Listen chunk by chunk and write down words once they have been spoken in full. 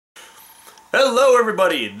Hello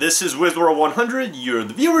everybody, this is WizWar 100, you're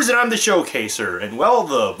the viewers and I'm the showcaser. And well,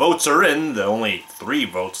 the votes are in, the only 3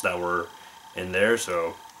 votes that were in there,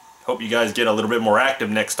 so hope you guys get a little bit more active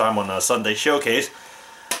next time on the Sunday showcase.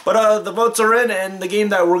 But the votes are in, and the game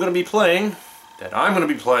that we're going to be playing, that I'm going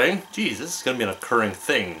to be playing, geez, this is going to be an occurring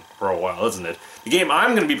thing for a while, isn't it? The game I'm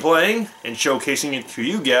going to be playing and showcasing it to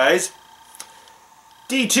you guys,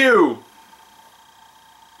 D2.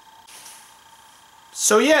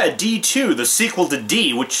 So yeah, D2, the sequel to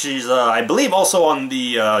D, which is, I believe, also on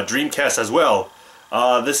the Dreamcast as well.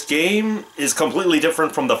 This game is completely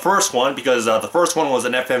different from the first one, because the first one was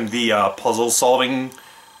an FMV puzzle-solving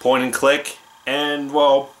point-and-click, and,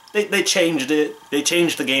 well, they changed it. They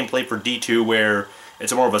changed the gameplay for D2, where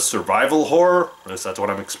it's more of a survival horror, at least that's what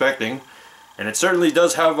I'm expecting. And it certainly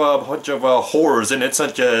does have a bunch of horrors in it,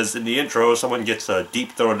 such as, in the intro, someone gets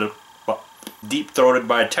deep-throated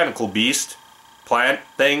by a tentacle beast. Plant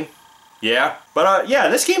thing, yeah. But yeah,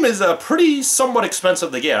 this game is pretty somewhat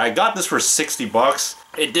expensive to get. I got this for 60 bucks.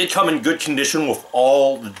 It did come in good condition with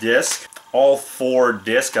all the discs, all 4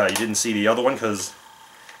 discs. You didn't see the other one because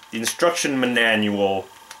the instruction manual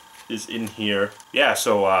is in here. Yeah,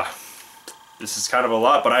 so this is kind of a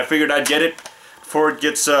lot, but I figured I'd get it before it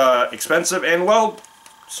gets expensive and, well,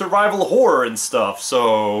 survival horror and stuff.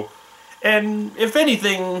 So, and if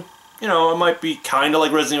anything, you know, it might be kind of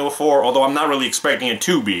like Resident Evil 4, although I'm not really expecting it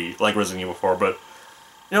to be like Resident Evil 4, but,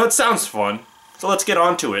 you know, it sounds fun. So let's get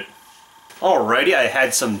on to it. Alrighty, I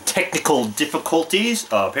had some technical difficulties.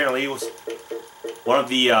 Apparently it was one of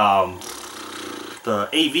the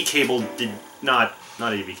AV cable did not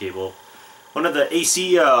AV cable. One of the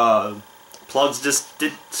AC plugs just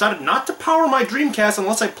decided not to power my Dreamcast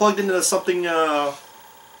unless I plugged into something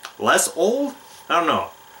less old? I don't know.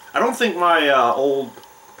 I don't think my old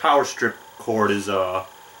power strip cord is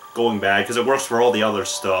going bad because it works for all the other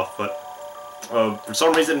stuff, but for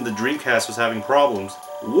some reason the Dreamcast was having problems.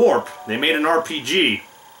 Warp, they made an RPG.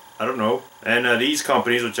 I don't know. And these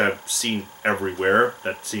companies, which I've seen everywhere,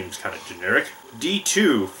 that seems kind of generic.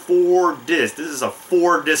 D2, 4 disc. This is a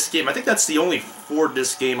 4-disc game. I think that's the only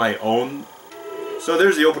 4-disc game I own. So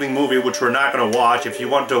there's the opening movie, which we're not going to watch. If you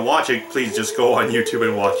want to watch it, please just go on YouTube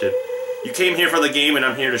and watch it. You came here for the game, and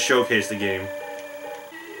I'm here to showcase the game.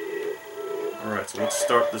 Alright, so let's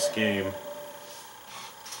start this game.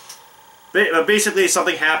 Basically,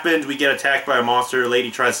 something happens, we get attacked by a monster, a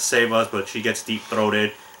lady tries to save us, but she gets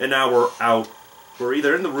deep-throated, and now we're out. We're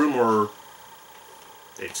either in the room or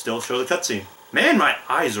they still show the cutscene. Man, my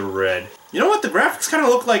eyes are red. You know what, the graphics kind of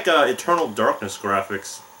look like Eternal Darkness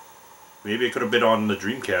graphics. Maybe it could have been on the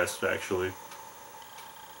Dreamcast, actually.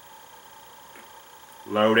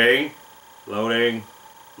 Loading. Loading.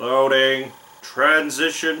 Loading.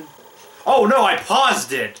 Transition. Oh no, I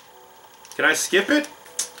paused it! Can I skip it?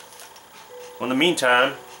 Well, in the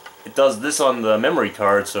meantime, it does this on the memory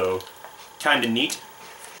card, so kinda neat.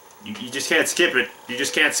 You just can't skip it. You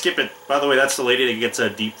just can't skip it. By the way, that's the lady that gets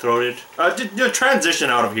deep-throated.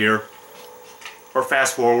 Transition out of here. Or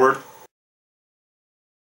fast forward.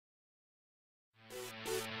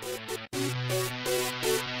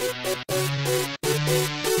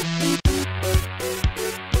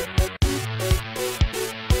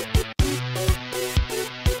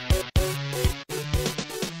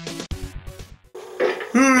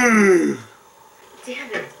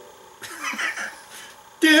 Damn it.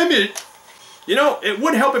 Damn it! You know, it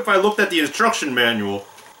would help if I looked at the instruction manual.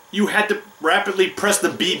 You had to rapidly press the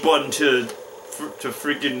B button to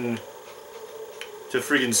freaking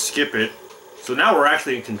skip it. So now we're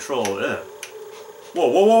actually in control. Whoa,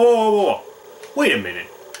 whoa, whoa, whoa, whoa, whoa. Wait a minute.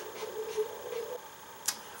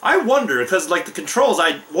 I wonder, because like the controls,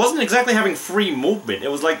 I wasn't exactly having free movement.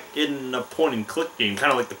 It was like in a point-and-click game,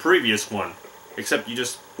 kind of like the previous one. Except you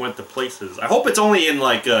just went to places. I hope it's only in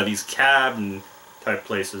like these cabin type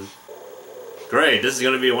places. Great, this is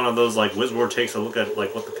gonna be one of those like WizWar takes a look at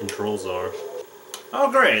like what the controls are. Oh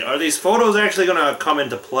great, are these photos actually gonna come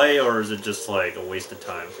into play, or is it just like a waste of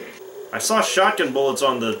time? I saw shotgun bullets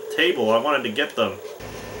on the table, I wanted to get them.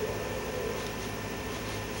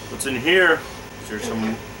 What's in here? Is there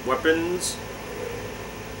some weapons?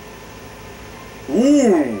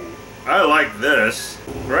 Ooh, I like this.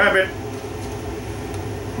 Grab it.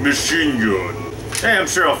 Machine gun. Hey, I'm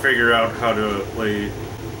sure I'll figure out how to play.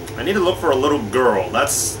 I need to look for a little girl.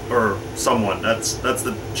 Or someone. That's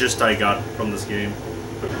the gist I got from this game.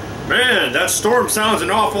 Man, that storm sounds an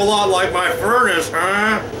awful lot like my furnace,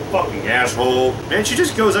 huh? Fucking asshole. Man, she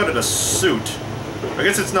just goes out in a suit. I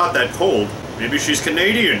guess it's not that cold. Maybe she's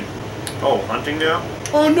Canadian. Oh, hunting now?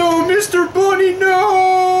 Oh no, Mr. Bunny,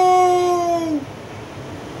 no!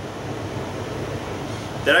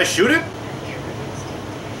 Did I shoot it?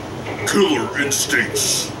 Killer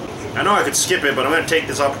instincts. I know I could skip it, but I'm gonna take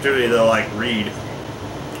this opportunity to, like, read.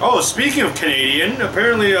 Oh, speaking of Canadian,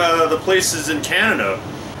 apparently, the place is in Canada.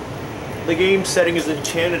 The game setting is in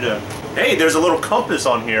Canada. Hey, there's a little compass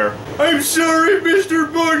on here. I'm sorry, Mr.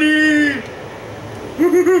 Bunny!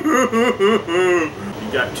 You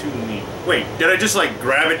got too neat. Wait, did I just, like,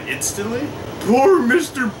 grab it instantly? Poor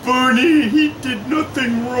Mr. Bunny, he did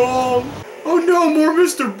nothing wrong. Oh no, more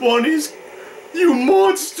Mr. Bunnies. You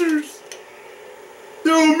monsters.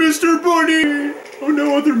 No, Mr. Bunny! Oh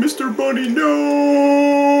no, other Mr. Bunny, no!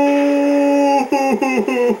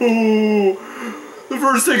 The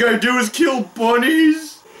first thing I do is kill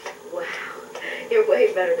bunnies? Wow, you're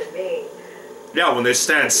way better than me. Yeah, when they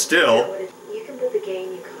stand still. You can put the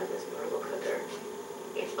game you caught in this marble cooker.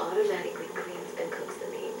 It automatically cleans and cooks the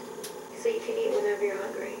meat. So you can eat whenever you're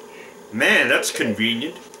hungry. Man, that's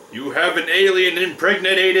convenient. You have an alien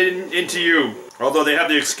impregnated into you. Although they have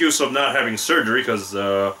the excuse of not having surgery, because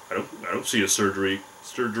I don't see a surgery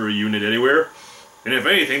unit anywhere. And if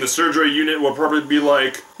anything, the surgery unit will probably be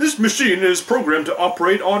like, this machine is programmed to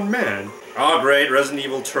operate on man. Oh great, Resident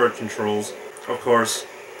Evil turret controls. Of course,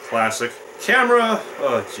 classic. Camera,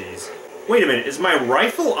 oh jeez. Wait a minute, is my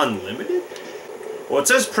rifle unlimited? Well, it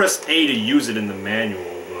says press A to use it in the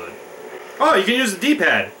manual, but... Oh, you can use the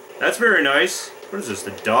D-pad. That's very nice. What is this,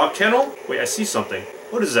 the dog kennel? Wait, I see something.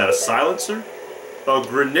 What is that, a silencer? A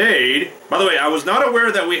grenade? By the way, I was not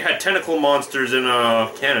aware that we had tentacle monsters in,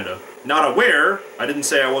 Canada. Not aware? I didn't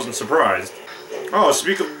say I wasn't surprised. Oh,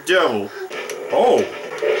 speak of the devil. Oh.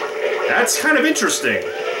 That's kind of interesting.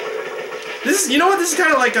 This is, you know what, this is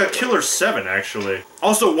kind of like a Killer 7, actually.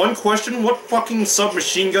 Also, one question, what fucking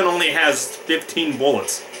submachine gun only has 15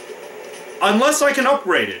 bullets? Unless I can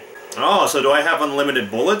upgrade it. Oh, so do I have unlimited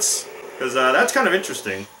bullets? Because, that's kind of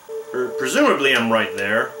interesting. Presumably I'm right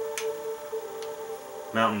there.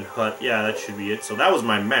 Mountain hut, yeah, that should be it. So that was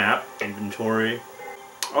my map, inventory.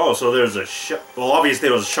 Oh, so there's a well, obviously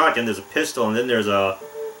there was a shotgun, there's a pistol, and then there's an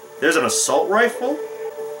assault rifle?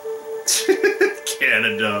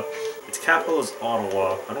 Canada. Its capital is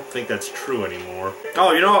Ottawa. I don't think that's true anymore.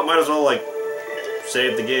 Oh, you know what, might as well, like,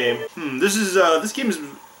 save the game. This game is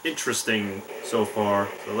interesting so far,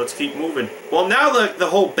 so let's keep moving. Well, now the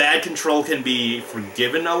whole bad control can be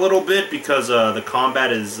forgiven a little bit because the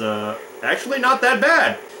combat is actually not that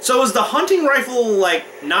bad. So is the hunting rifle like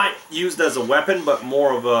not used as a weapon, but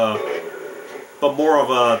more of a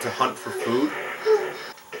to hunt for food?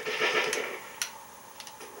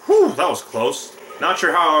 Whew, that was close. Not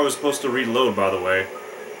sure how I was supposed to reload, by the way,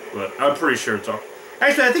 but I'm pretty sure it's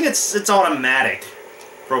actually I think it's automatic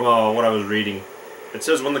from what I was reading. It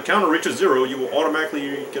says when the counter reaches 0, you will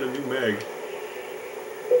automatically get a new mag.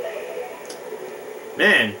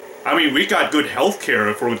 Man, I mean, we got good healthcare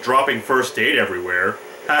if we're dropping first aid everywhere.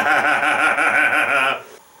 Are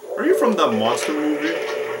you from the monster movie?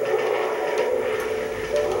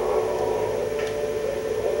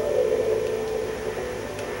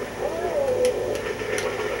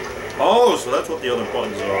 Oh, so that's what the other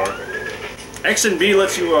buttons are. X and B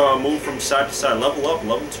lets you move from side to side. Level up,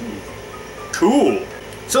 level 2. Cool.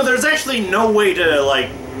 So there's actually no way to, like,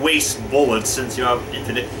 waste bullets since you have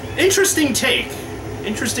infinite... Interesting take.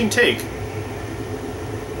 Interesting take.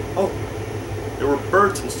 Oh. There were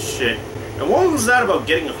birds and shit. And what was that about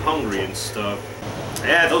getting hungry and stuff?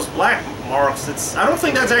 Yeah, those black marks, I don't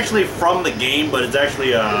think that's actually from the game, but it's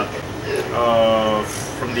actually,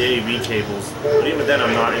 from the AV cables. But even then,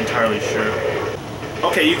 I'm not entirely sure.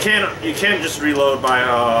 Okay, you can't just reload by,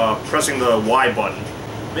 pressing the Y button.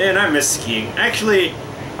 Man, I miss skiing. Actually,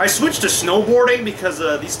 I switched to snowboarding because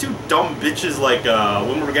these two dumb bitches, like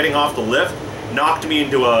when we were getting off the lift, knocked me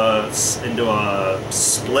into a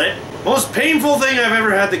split. Most painful thing I've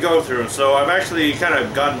ever had to go through. So I've actually kind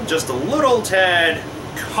of gotten just a little tad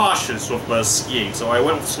cautious with skiing. So I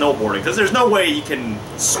went with snowboarding because there's no way you can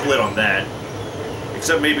split on that,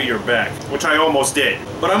 except maybe your back, which I almost did.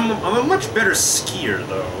 But I'm a much better skier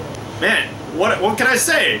though. Man, what can I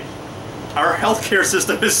say? Our healthcare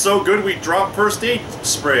system is so good we drop first aid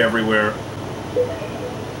spray everywhere.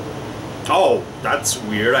 Oh, that's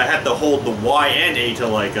weird. I had to hold the Y and A to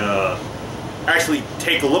like actually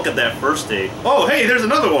take a look at that first aid. Oh, hey, there's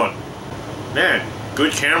another one. Man,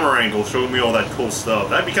 good camera angle showing me all that cool stuff.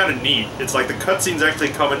 That'd be kind of neat. It's like the cutscenes actually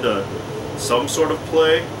come into some sort of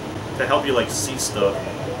play to help you like see stuff.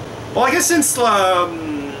 Well, I guess since I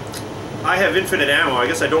have infinite ammo, I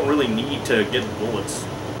guess I don't really need to get bullets.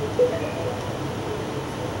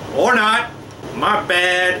 Or not. My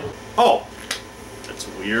bad. Oh, that's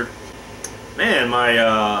weird. Man,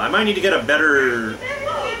 I might need to get a better...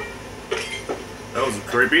 That was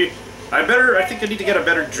creepy. I think I need to get a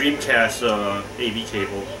better Dreamcast AV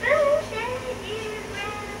cable.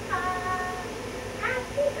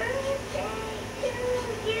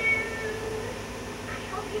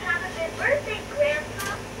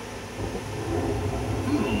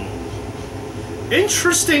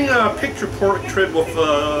 Interesting picture portrait with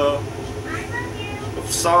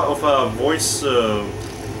voice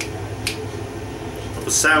with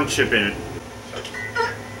a sound chip in it.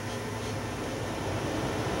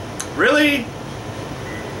 Really?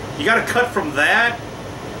 You got a cut from that?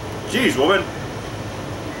 Jeez, woman.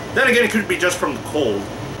 Then again, it could be just from the cold.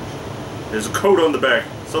 There's a code on the back.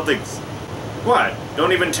 Something's... What?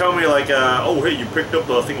 Don't even tell me like, oh hey, you picked up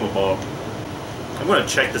the thingamabob. I'm gonna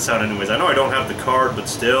check this out anyways. I know I don't have the card, but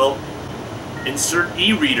still. Insert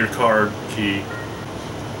e-reader card key.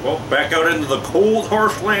 Well, back out into the cold,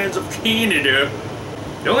 harsh lands of Canada.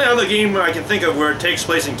 The only other game I can think of where it takes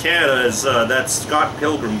place in Canada is that Scott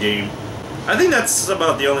Pilgrim game. I think that's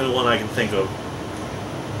about the only one I can think of.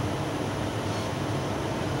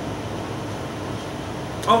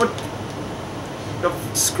 Oh, but... No,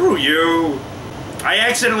 screw you. I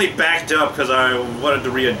accidentally backed up because I wanted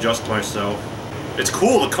to readjust myself. It's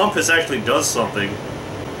cool, the compass actually does something.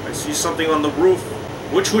 I see something on the roof.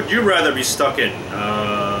 Which would you rather be stuck in?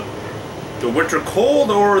 The winter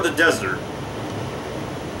cold or the desert?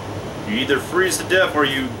 You either freeze to death or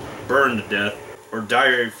you burn to death. Or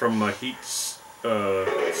die from a heat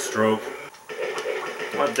stroke.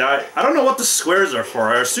 I don't know what the squares are for.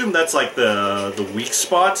 I assume that's like the weak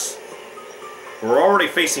spots. We're already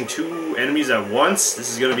facing 2 enemies at once. This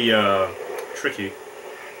is gonna be tricky.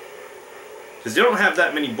 Because you don't have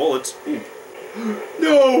that many bullets. Ooh.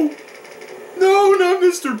 No! No, not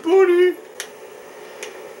Mr. Bunny!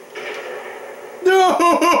 No,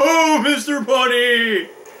 Mr. Bunny!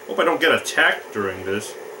 Hope I don't get attacked during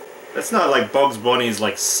this. That's not like Bugs Bunny's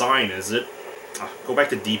like sign, is it? Go back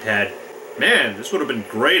to D-pad. Man, this would have been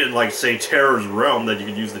great in like, say, Terror's Realm that you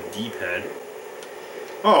could use the D-pad.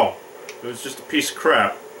 Oh, it was just a piece of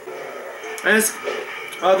crap. And it's...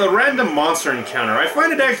 the random monster encounter, I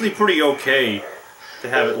find it actually pretty okay to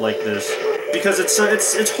have it like this. Because it's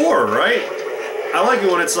horror, right? I like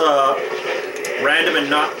it when it's random and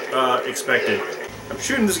not expected. I'm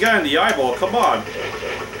shooting this guy in the eyeball, come on.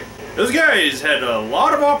 Those guys had a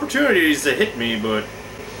lot of opportunities to hit me, but...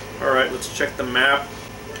 Alright, let's check the map.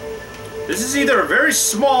 This is either a very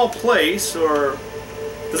small place, or...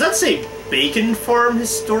 Does that say Bacon Farm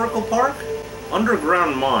Historical Park?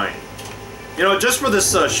 Underground mine. You know, just for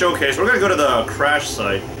this showcase, we're gonna go to the crash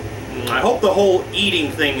site. I hope the whole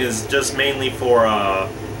eating thing is just mainly for,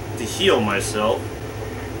 to heal myself.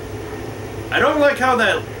 I don't like how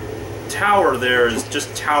that tower there is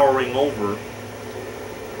just towering over.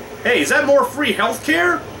 Hey, is that more free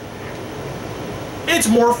healthcare? It's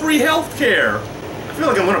more free healthcare! I feel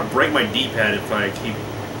like I'm gonna break my D-pad if I keep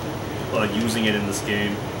using it in this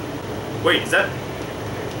game. Wait, is that...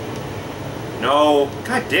 No,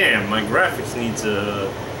 god damn, my graphics needs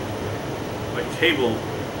my cable.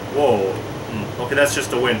 Whoa. Okay, that's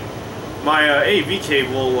just a win. My AV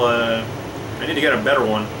cable, I need to get a better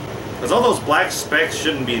one. Because all those black specks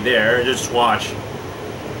shouldn't be there. Just watch.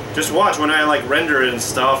 Just watch when I like render it and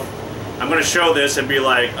stuff. I'm gonna show this and be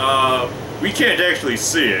like, we can't actually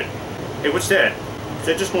see it. Hey, what's that? Is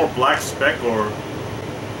that just more black speck or...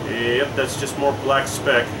 Yep, that's just more black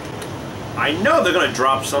speck. I know they're gonna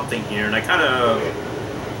drop something here, and I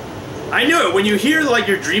knew it. When you hear like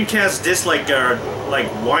your Dreamcast disc like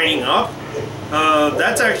winding up,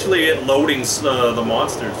 that's actually it loading the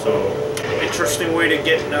monster. So interesting way to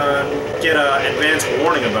get advanced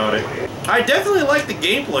warning about it. I definitely like the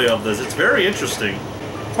gameplay of this. It's very interesting.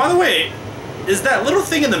 By the way, is that little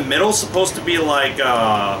thing in the middle supposed to be like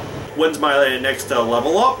when's my next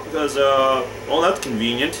level up? Because well, that's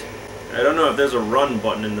convenient. I don't know if there's a run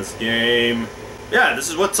button in this game. Yeah, this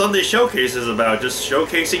is what Sunday Showcase is about. Just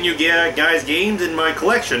showcasing you guys' games in my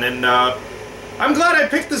collection. And I'm glad I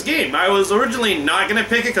picked this game. I was originally not going to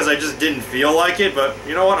pick it because I just didn't feel like it. But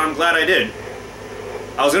you know what? I'm glad I did.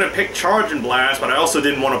 I was going to pick Charge and Blast, but I also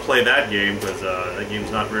didn't want to play that game because that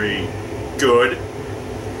game's not very good.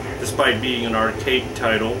 Despite being an arcade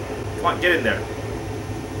title. Come on, get in there.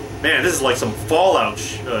 Man, this is like some Fallout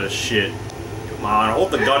shit. Come on,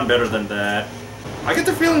 hold the gun better than that. I get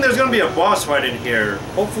the feeling there's gonna be a boss fight in here.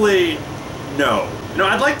 Hopefully, no. You know,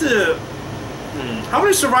 I'd like to... How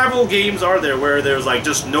many survival games are there where there's like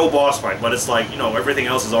just no boss fight, but it's like, you know, everything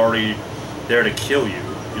else is already there to kill you?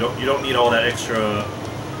 You don't need all that extra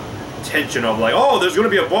tension of like, oh, there's gonna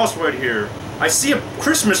be a boss fight here. I see a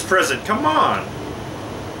Christmas present, come on.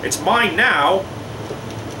 It's mine now.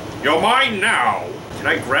 You're mine now. Can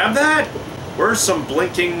I grab that? Where's some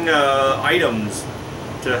blinking items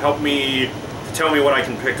to help me, to tell me what I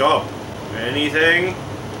can pick up? Anything?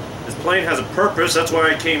 This plane has a purpose, that's why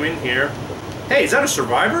I came in here. Hey, is that a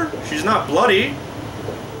survivor? She's not bloody.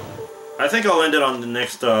 I think I'll end it on the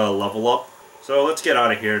next level up. So let's get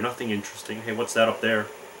out of here. Nothing interesting. Hey, what's that up there?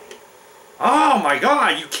 Oh my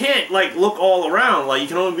god, you can't like look all around. Like you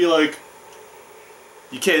can only be like,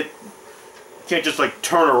 you can't just like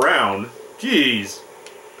turn around. Jeez.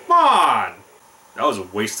 Come on. That was a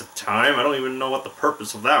waste of time. I don't even know what the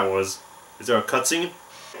purpose of that was. Is there a cutscene?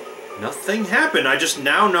 Nothing happened. I just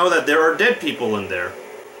now know that there are dead people in there.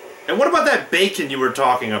 And what about that bacon you were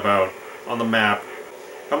talking about on the map?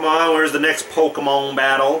 Come on, where's the next Pokemon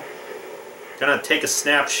battle? Gonna take a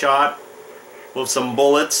snapshot with some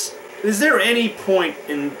bullets. Is there any point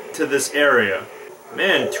into this area?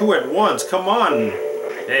 Man, 2 at once, come on.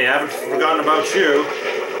 Hey, I haven't forgotten about you.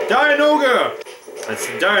 Dianoga! That's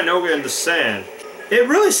Dianoga in the sand. It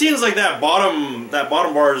really seems like that bottom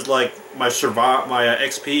bar is like my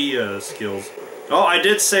XP skills. Oh, I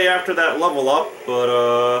did say after that level up, but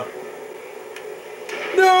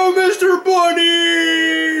no, Mr.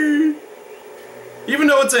 Bunny! Even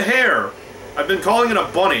though it's a hare. I've been calling it a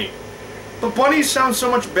bunny. But bunnies sound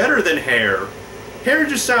so much better than hare. Hare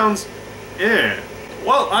just sounds eh.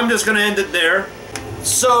 Well, I'm just gonna end it there.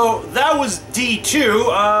 So that was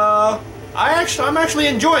D2. I'm actually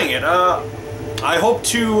enjoying it. I hope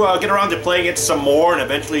to get around to playing it some more and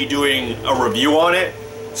eventually doing a review on it.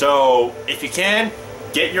 So if you can,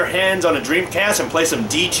 get your hands on a Dreamcast and play some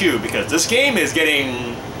D2 because this game is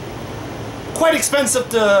getting quite expensive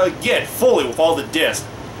to get fully with all the discs.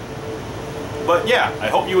 But yeah, I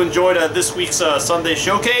hope you enjoyed this week's Sunday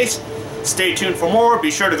Showcase. Stay tuned for more.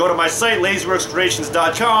 Be sure to go to my site,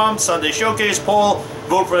 lazyworkscreations.com, Sunday Showcase poll,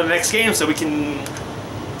 vote for the next game so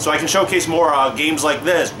I can showcase more games like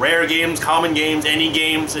this. Rare games, common games, any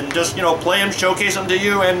games, and just, you know, play them, showcase them to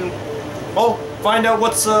you, and, well, find out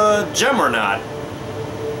what's a gem or not.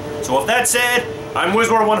 So with that said, I'm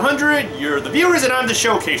WizWar 100, you're the viewers, and I'm the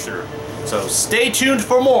showcaser. So stay tuned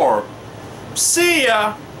for more. See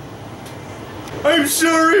ya! I'm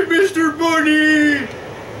sorry, Mr. Bunny!